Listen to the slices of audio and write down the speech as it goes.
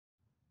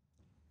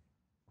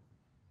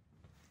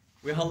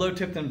Well, hello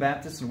Tipton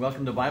Baptist and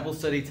welcome to Bible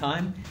Study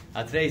Time.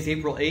 Today is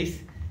April 8th,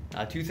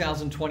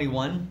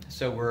 2021,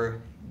 so we're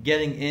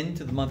getting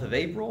into the month of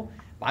April.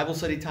 Bible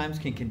study times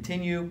can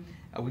continue.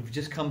 We've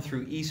just come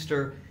through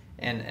Easter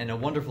and a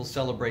wonderful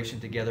celebration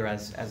together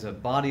as a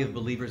body of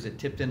believers at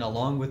Tipton,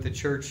 along with the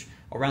church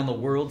around the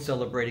world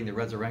celebrating the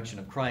resurrection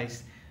of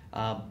Christ.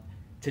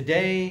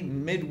 Today,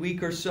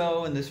 midweek or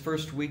so, in this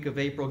first week of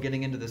April,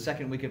 getting into the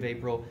second week of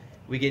April,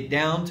 we get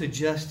down to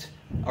just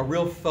a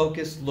real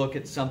focused look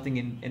at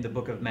something in the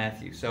book of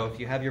Matthew. So if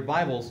you have your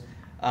Bibles,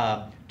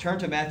 turn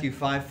to Matthew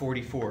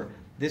 5:44.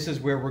 This is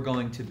where we're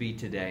going to be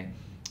today.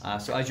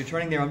 So as you're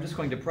turning there, I'm just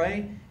going to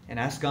pray and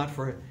ask God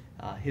for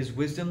His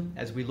wisdom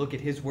as we look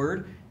at His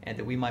Word, and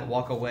that we might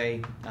walk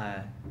away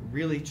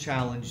really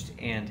challenged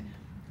and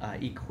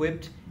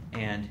equipped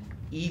and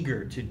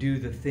eager to do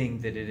the thing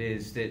that it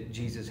is that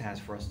Jesus has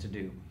for us to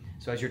do.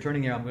 So as you're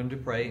turning there, I'm going to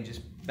pray, and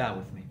just bow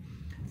with me.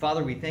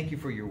 Father, we thank you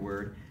for your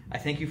Word. I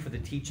thank you for the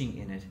teaching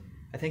in it.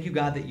 I thank you,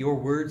 God, that your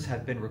words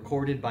have been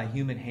recorded by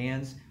human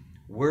hands,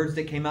 words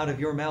that came out of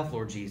your mouth,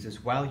 Lord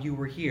Jesus, while you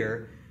were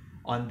here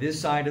on this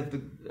side of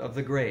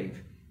the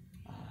grave.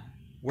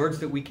 Words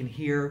that we can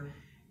hear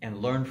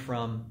and learn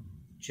from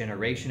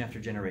generation after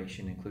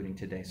generation, including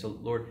today. So,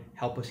 Lord,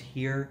 help us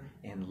hear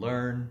and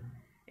learn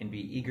and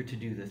be eager to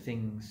do the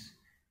things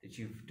that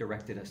you've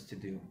directed us to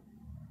do.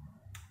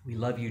 We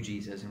love you,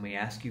 Jesus, and we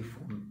ask you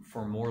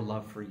for more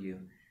love for you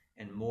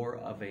and more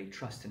of a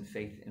trust and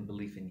faith and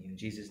belief in you. In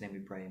Jesus' name we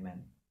pray,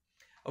 amen.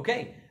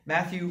 Okay,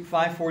 Matthew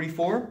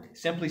 5:44,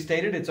 simply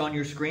stated, it's on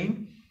your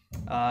screen.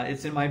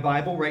 It's in my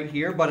Bible right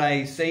here. But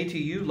I say to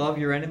you, love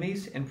your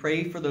enemies and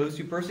pray for those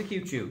who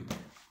persecute you.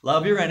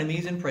 Love your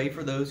enemies and pray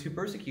for those who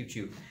persecute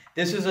you.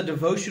 This is a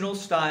devotional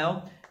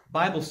style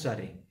Bible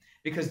study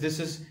because this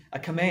is a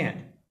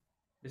command.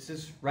 This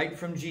is right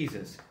from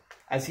Jesus.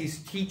 As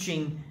he's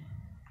teaching,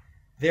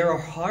 there are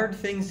hard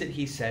things that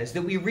he says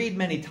that we read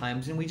many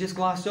times and we just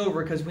gloss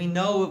over because we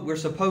know what we're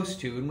supposed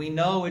to, and we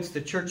know it's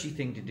the churchy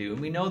thing to do, and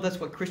we know that's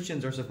what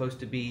Christians are supposed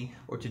to be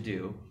or to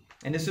do.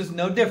 And this is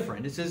no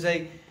different. This is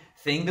a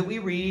thing that we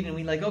read and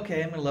we like,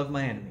 okay, I'm going to love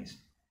my enemies.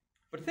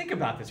 But think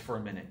about this for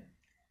a minute.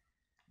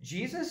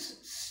 Jesus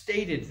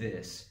stated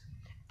this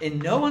in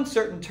no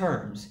uncertain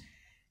terms,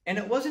 and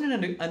it wasn't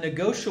a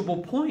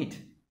negotiable point.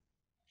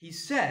 He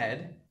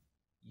said,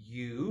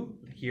 you,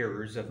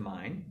 hearers of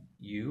mine,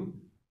 you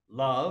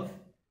love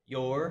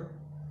your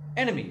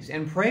enemies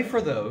and pray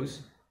for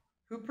those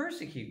who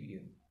persecute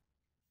you.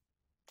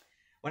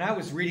 When I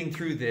was reading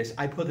through this,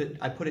 I put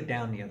it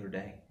down the other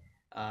day.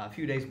 A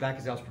few days back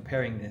as I was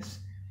preparing this,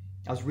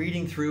 I was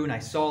reading through and I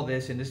saw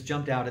this, and this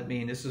jumped out at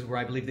me, and this is where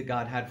I believe that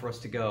God had for us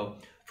to go.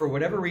 For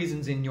whatever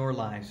reasons in your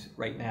lives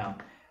right now,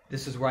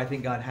 this is where I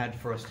think God had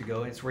for us to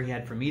go. It's where he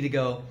had for me to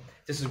go.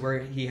 This is where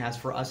he has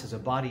for us as a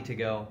body to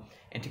go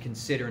and to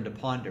consider and to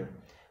ponder.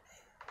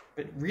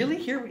 But really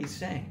hear what he's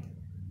saying.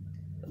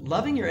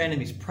 Loving your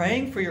enemies,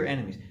 praying for your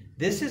enemies,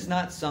 this is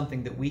not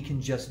something that we can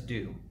just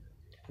do.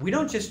 We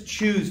don't just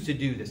choose to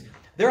do this.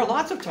 There are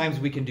lots of times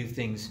we can do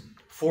things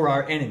for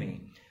our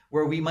enemy,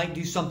 where we might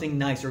do something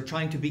nice or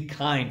trying to be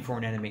kind for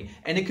an enemy.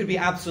 And it could be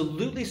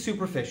absolutely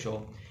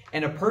superficial,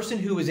 and a person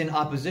who is in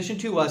opposition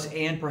to us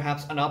and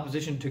perhaps in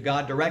opposition to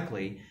God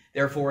directly,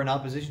 therefore in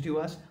opposition to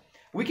us,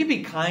 we can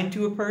be kind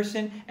to a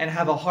person and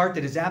have a heart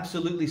that is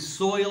absolutely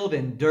soiled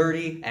and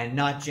dirty and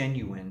not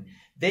genuine.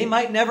 They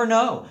might never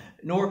know,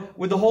 nor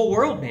would the whole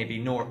world maybe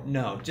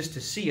know, just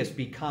to see us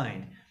be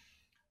kind.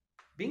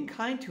 Being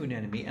kind to an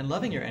enemy and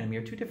loving your enemy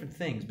are two different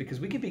things, because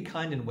we can be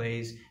kind in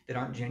ways that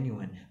aren't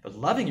genuine. But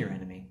loving your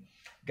enemy,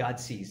 God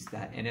sees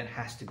that, and it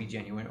has to be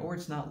genuine, or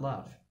it's not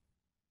love.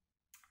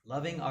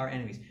 Loving our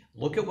enemies.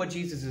 Look at what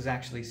Jesus is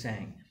actually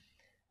saying.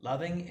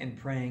 Loving and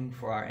praying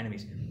for our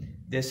enemies.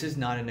 This is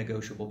not a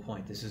negotiable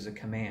point. This is a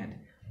command.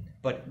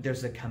 But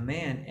there's a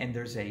command and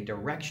there's a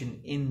direction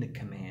in the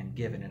command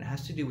given. And it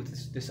has to do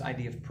with this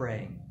idea of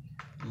praying.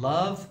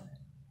 Love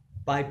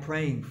by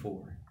praying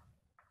for.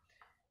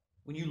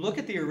 When you look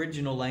at the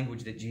original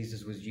language that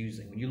Jesus was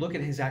using, when you look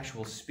at his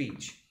actual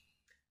speech,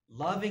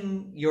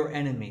 loving your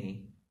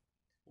enemy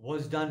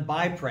was done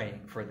by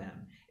praying for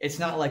them. It's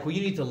not like, well,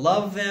 you need to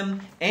love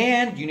them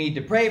and you need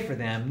to pray for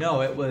them.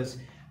 No, it was,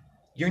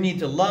 you need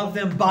to love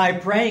them by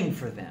praying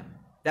for them.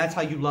 That's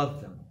how you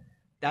love them.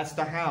 That's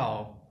the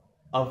how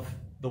of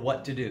the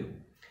what to do.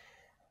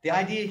 The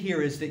idea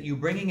here is that you're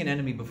bringing an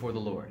enemy before the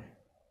Lord.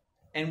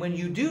 And when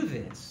you do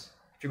this,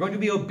 if you're going to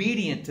be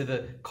obedient to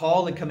the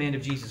call and command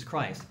of Jesus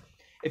Christ,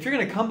 if you're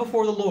going to come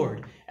before the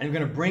Lord and you're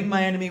going to bring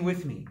my enemy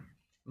with me,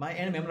 my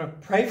enemy, I'm going to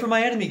pray for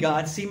my enemy,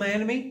 God, see my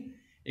enemy?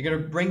 You're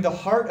going to bring the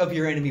heart of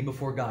your enemy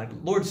before God.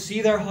 Lord,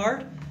 see their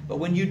heart. But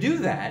when you do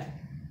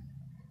that,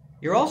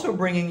 you're also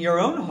bringing your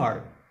own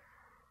heart.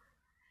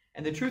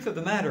 And the truth of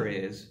the matter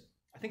is,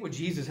 I think what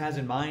Jesus has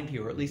in mind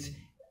here, or at least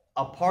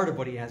a part of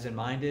what he has in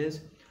mind,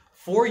 is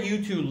for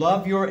you to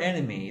love your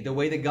enemy the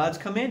way that God's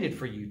commanded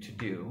for you to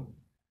do,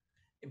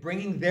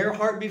 bringing their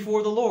heart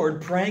before the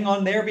Lord, praying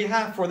on their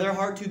behalf for their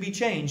heart to be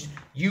changed,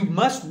 you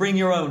must bring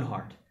your own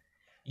heart.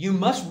 You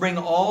must bring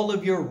all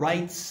of your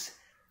rights,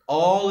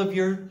 all of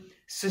your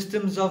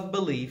systems of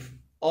belief,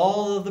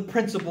 all of the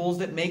principles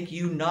that make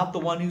you not the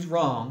one who's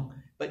wrong,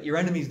 but your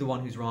enemy's the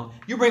one who's wrong.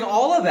 You bring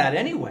all of that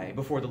anyway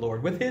before the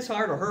Lord with his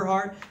heart or her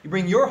heart. You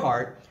bring your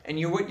heart, and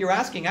what you're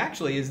asking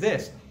actually is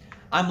this.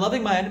 I'm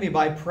loving my enemy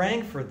by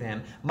praying for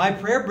them. My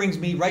prayer brings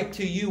me right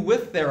to you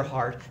with their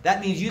heart.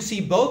 That means you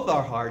see both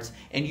our hearts,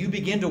 and you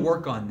begin to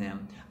work on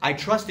them. I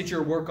trust that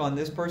you'll work on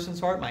this person's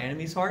heart, my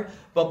enemy's heart.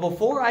 But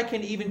before I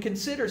can even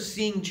consider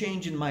seeing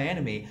change in my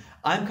enemy,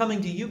 I'm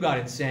coming to you, God,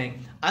 and saying,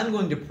 I'm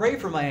going to pray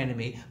for my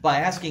enemy by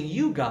asking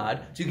you,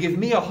 God, to give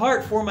me a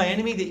heart for my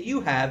enemy that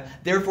you have,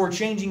 therefore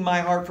changing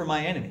my heart for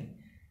my enemy.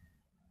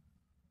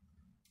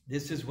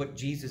 This is what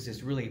Jesus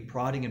is really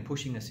prodding and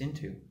pushing us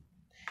into.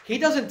 He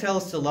doesn't tell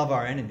us to love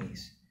our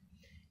enemies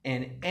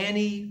in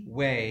any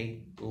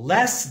way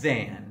less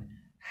than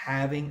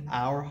having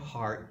our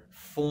heart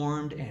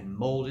formed and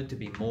molded to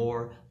be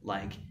more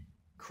like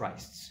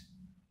Christ's.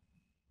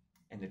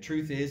 And the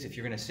truth is, if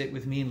you're going to sit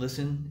with me and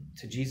listen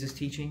to Jesus'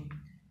 teaching,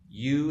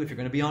 if you're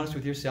going to be honest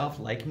with yourself,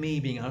 like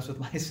me being honest with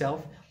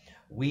myself,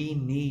 we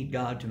need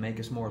God to make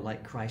us more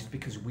like Christ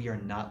because we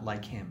are not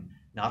like him,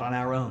 not on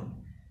our own.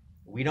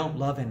 We don't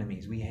love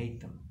enemies, we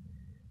hate them,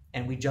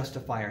 and we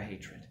justify our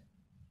hatred.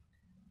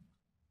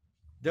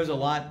 There's a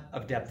lot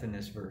of depth in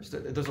this verse.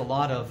 There's a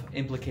lot of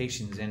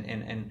implications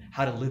and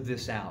how to live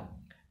this out.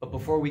 But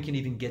before we can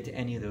even get to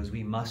any of those,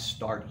 we must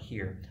start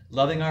here.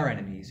 Loving our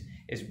enemies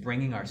is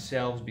bringing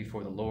ourselves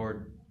before the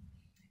Lord.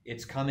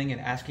 It's coming and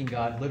asking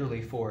God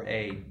literally for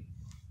a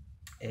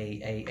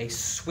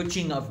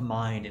switching of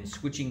mind and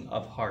switching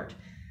of heart.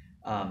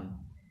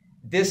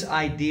 This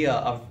idea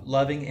of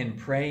loving and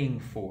praying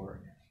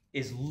for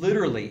is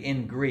literally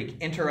in Greek,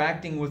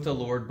 interacting with the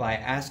Lord by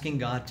asking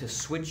God to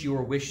switch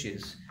your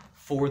wishes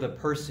for the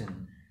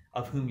person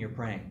of whom you're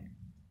praying.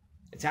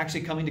 It's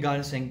actually coming to God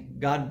and saying,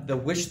 God, the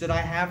wish that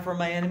I have for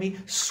my enemy,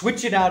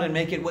 switch it out and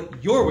make it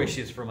what your wish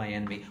is for my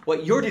enemy,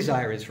 what your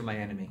desire is for my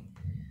enemy.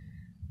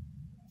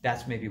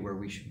 That's maybe where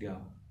we should go.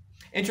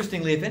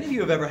 Interestingly, if any of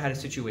you have ever had a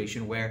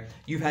situation where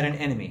you've had an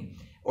enemy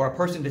or a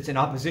person that's in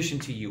opposition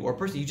to you or a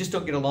person you just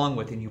don't get along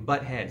with and you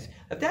butt heads,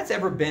 if that's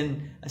ever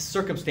been a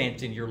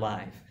circumstance in your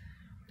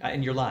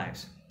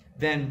lives,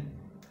 then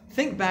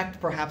think back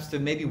perhaps to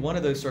maybe one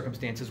of those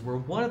circumstances where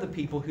one of the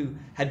people who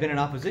had been in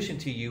opposition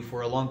to you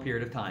for a long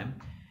period of time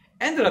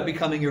ended up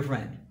becoming your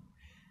friend.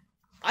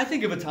 I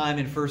think of a time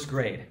in first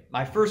grade.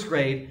 My first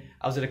grade,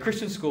 I was at a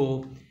Christian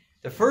school.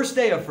 The first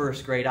day of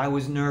first grade, I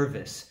was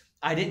nervous.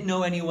 I didn't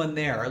know anyone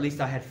there, or at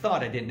least I had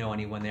thought I didn't know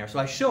anyone there. So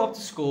I show up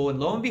to school, and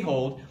lo and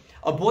behold,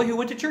 a boy who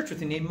went to church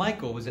with me named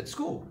Michael was at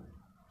school.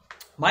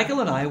 Michael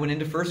and I went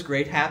into first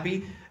grade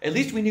happy. At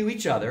least we knew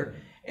each other,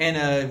 in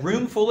a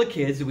room full of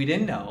kids that we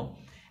didn't know.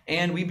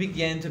 And we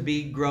began to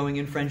be growing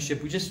in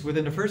friendship just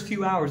within the first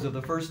few hours of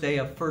the first day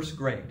of first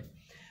grade.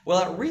 Well,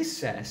 at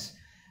recess,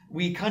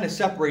 we kind of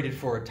separated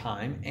for a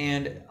time,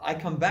 and I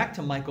come back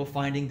to Michael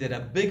finding that a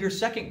bigger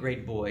second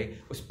grade boy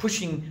was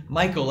pushing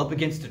Michael up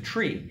against a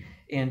tree.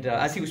 And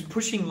as he was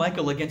pushing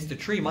Michael against a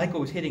tree, Michael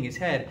was hitting his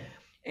head,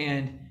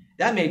 and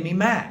that made me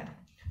mad.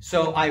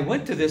 So I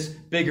went to this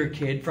bigger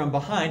kid from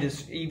behind,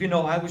 even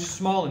though I was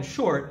small and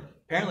short.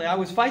 Apparently I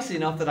was feisty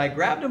enough that I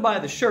grabbed him by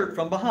the shirt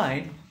from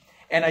behind,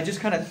 and I just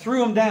kind of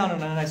threw him down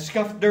and I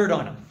scuffed dirt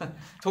on him.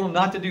 Told him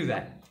not to do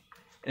that.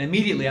 And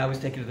immediately I was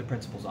taken to the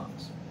principal's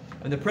office.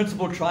 And the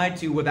principal tried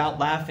to, without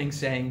laughing,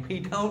 saying,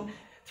 we don't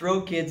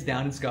throw kids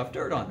down and scuff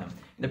dirt on them.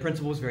 And the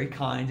principal was very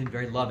kind and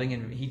very loving,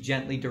 and he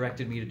gently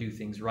directed me to do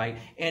things right.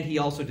 And he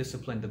also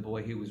disciplined the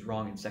boy who was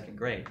wrong in second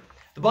grade.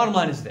 The bottom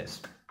line is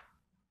this.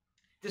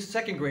 This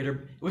second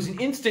grader was an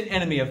instant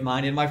enemy of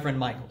mine and my friend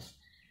Michael's.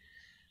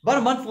 About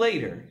a month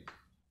later,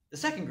 the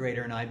second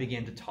grader and I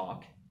began to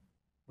talk.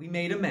 We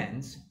made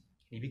amends, and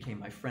he became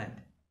my friend.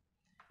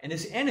 And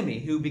this enemy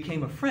who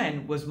became a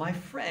friend was my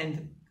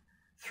friend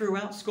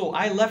throughout school.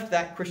 I left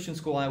that Christian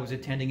school I was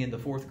attending in the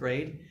fourth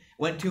grade,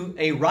 went to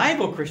a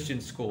rival Christian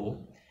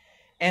school,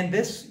 and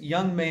this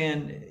young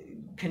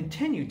man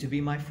continued to be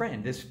my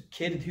friend. This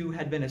kid who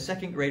had been a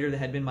second grader that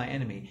had been my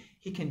enemy,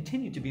 he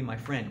continued to be my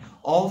friend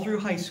all through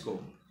high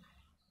school.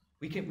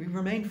 We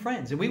remained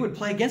friends, and we would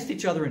play against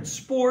each other in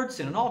sports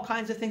and in all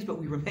kinds of things, but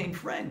we remained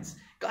friends.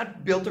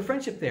 God built a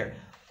friendship there.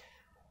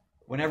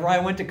 Whenever I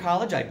went to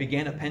college, I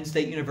began at Penn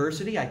State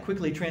University. I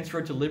quickly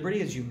transferred to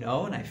Liberty, as you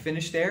know, and I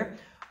finished there.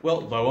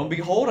 Well, lo and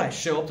behold, I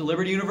show up to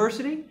Liberty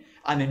University.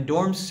 I'm in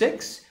dorm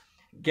 6.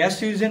 Guess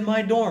who's in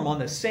my dorm on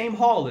the same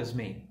hall as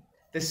me?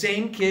 The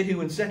same kid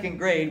who in second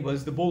grade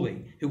was the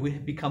bully, who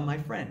would become my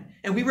friend.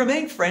 And we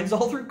remained friends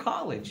all through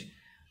college.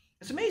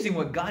 It's amazing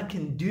what God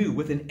can do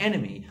with an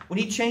enemy when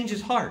he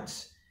changes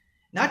hearts.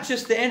 Not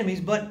just the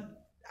enemy's, but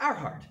our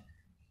heart.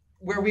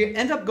 Where we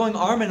end up going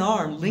arm in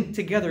arm, linked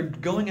together,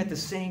 going at the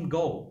same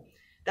goal.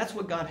 That's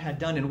what God had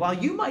done. And while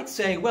you might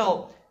say,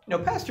 well,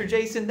 Pastor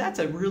Jason, that's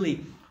a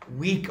really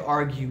weak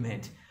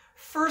argument.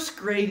 First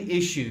grade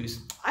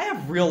issues. I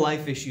have real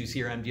life issues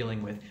here I'm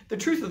dealing with. The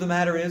truth of the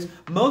matter is,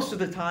 most of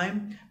the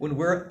time when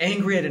we're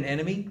angry at an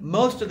enemy,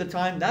 most of the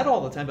time, not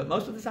all the time, but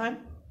most of the time,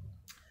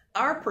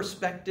 Our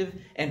perspective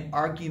and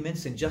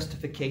arguments and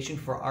justification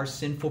for our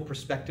sinful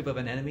perspective of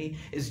an enemy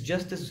is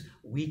just as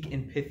weak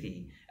and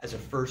pithy as a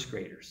first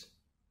grader's.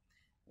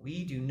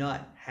 We do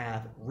not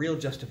have real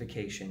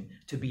justification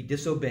to be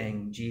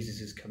disobeying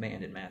Jesus'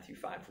 command in Matthew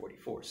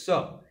 5:44.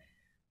 So,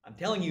 I'm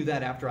telling you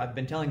that after I've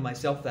been telling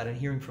myself that and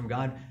hearing from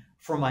God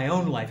for my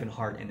own life and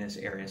heart in this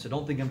area. So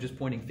don't think I'm just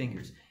pointing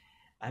fingers.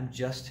 I'm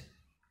just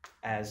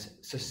as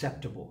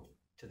susceptible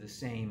to the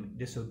same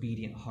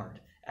disobedient heart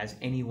as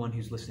anyone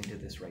who's listening to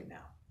this right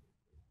now.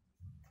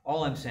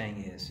 All I'm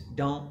saying is,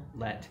 don't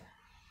let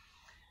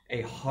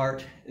a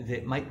heart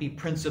that might be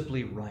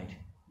principally right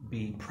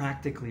be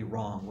practically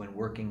wrong when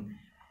working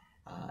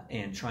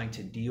and trying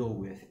to deal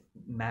with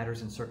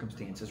matters and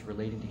circumstances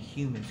relating to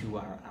humans who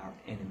are our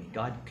enemy.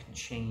 God can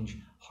change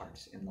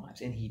hearts and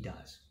lives, and He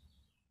does.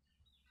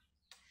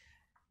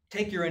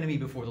 Take your enemy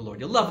before the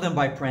Lord. You love them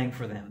by praying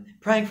for them.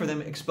 Praying for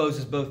them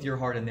exposes both your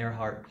heart and their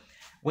heart.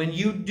 When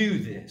you do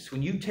this,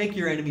 when you take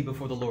your enemy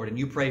before the Lord and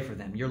you pray for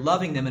them, you're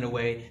loving them in a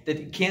way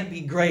that can't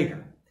be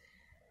greater.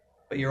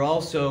 But you're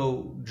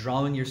also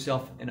drawing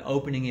yourself and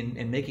opening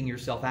and making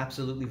yourself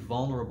absolutely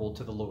vulnerable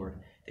to the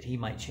Lord, that He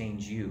might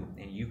change you.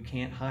 And you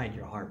can't hide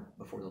your heart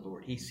before the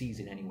Lord. He sees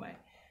it anyway.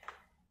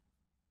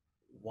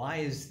 Why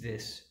is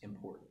this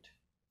important?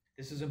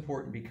 This is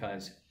important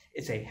because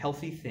it's a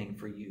healthy thing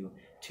for you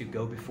to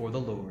go before the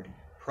Lord,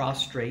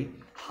 prostrate,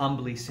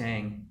 humbly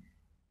saying,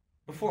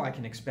 before I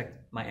can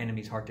expect my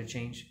enemy's heart to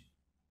change,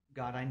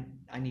 God,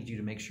 I need you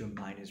to make sure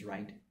mine is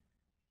right.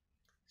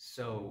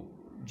 So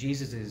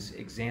Jesus'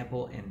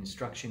 example and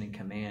instruction and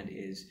command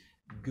is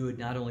good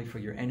not only for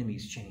your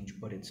enemy's change,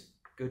 but it's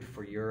good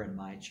for your and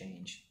my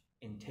change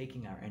in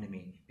taking our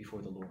enemy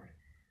before the Lord.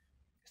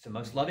 It's the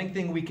most loving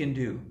thing we can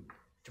do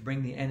to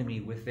bring the enemy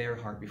with their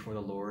heart before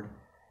the Lord,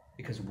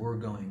 because we're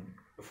going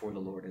before the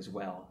Lord as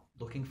well,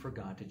 looking for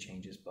God to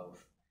change us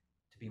both,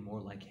 to be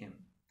more like Him.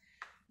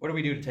 What do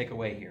we do to take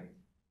away here?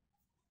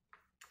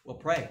 Well,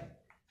 pray.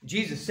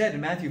 Jesus said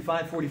in Matthew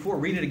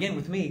 5:44, read it again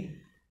with me,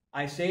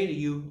 I say to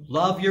you,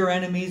 love your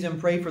enemies and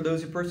pray for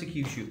those who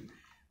persecute you.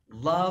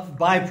 Love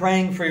by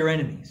praying for your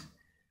enemies.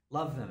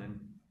 Love them. And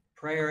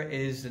prayer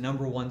is the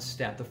number one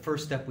step, the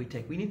first step we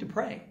take. We need to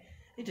pray.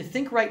 You need to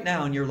think right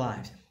now in your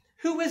lives.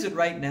 Who is it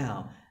right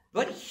now?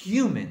 What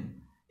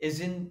human is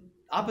in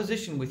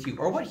opposition with you?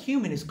 Or what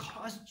human has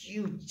caused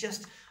you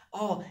just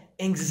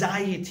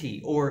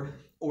anxiety or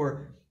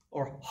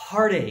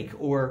heartache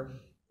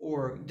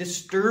or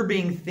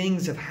disturbing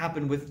things have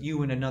happened with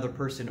you and another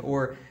person,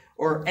 or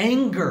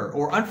anger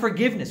or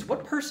unforgiveness?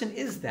 What person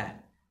is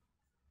that?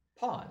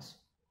 Pause.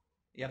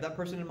 You have that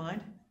person in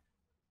mind?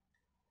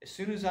 As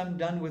soon as I'm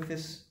done with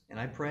this and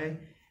I pray,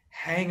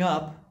 hang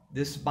up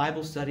this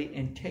Bible study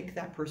and take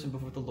that person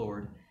before the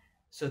Lord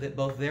so that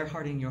both their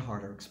heart and your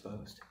heart are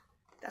exposed.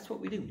 That's what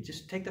we do. We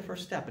just take the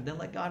first step and then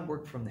let God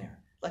work from there.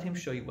 Let Him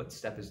show you what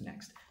step is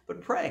next.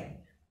 But pray.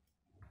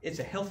 It's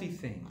a healthy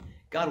thing.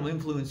 God will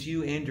influence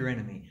you and your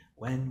enemy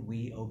when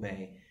we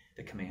obey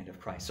the command of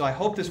Christ. So I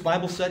hope this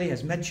Bible study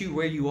has met you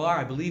where you are.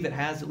 I believe it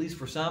has, at least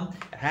for some.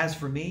 It has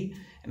for me.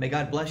 And may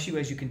God bless you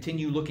as you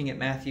continue looking at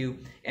Matthew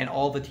and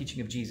all the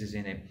teaching of Jesus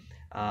in it.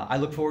 I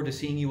look forward to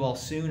seeing you all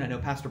soon. I know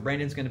Pastor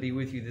Brandon's going to be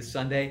with you this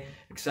Sunday.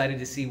 Excited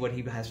to see what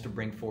he has to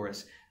bring for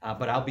us.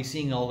 But I'll be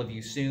seeing all of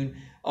you soon.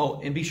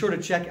 Oh, and be sure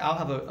to check. I'll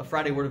have a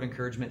Friday Word of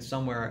Encouragement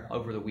somewhere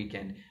over the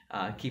weekend.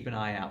 Keep an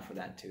eye out for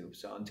that too.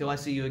 So until I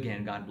see you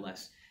again, God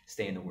bless.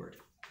 Stay in the Word.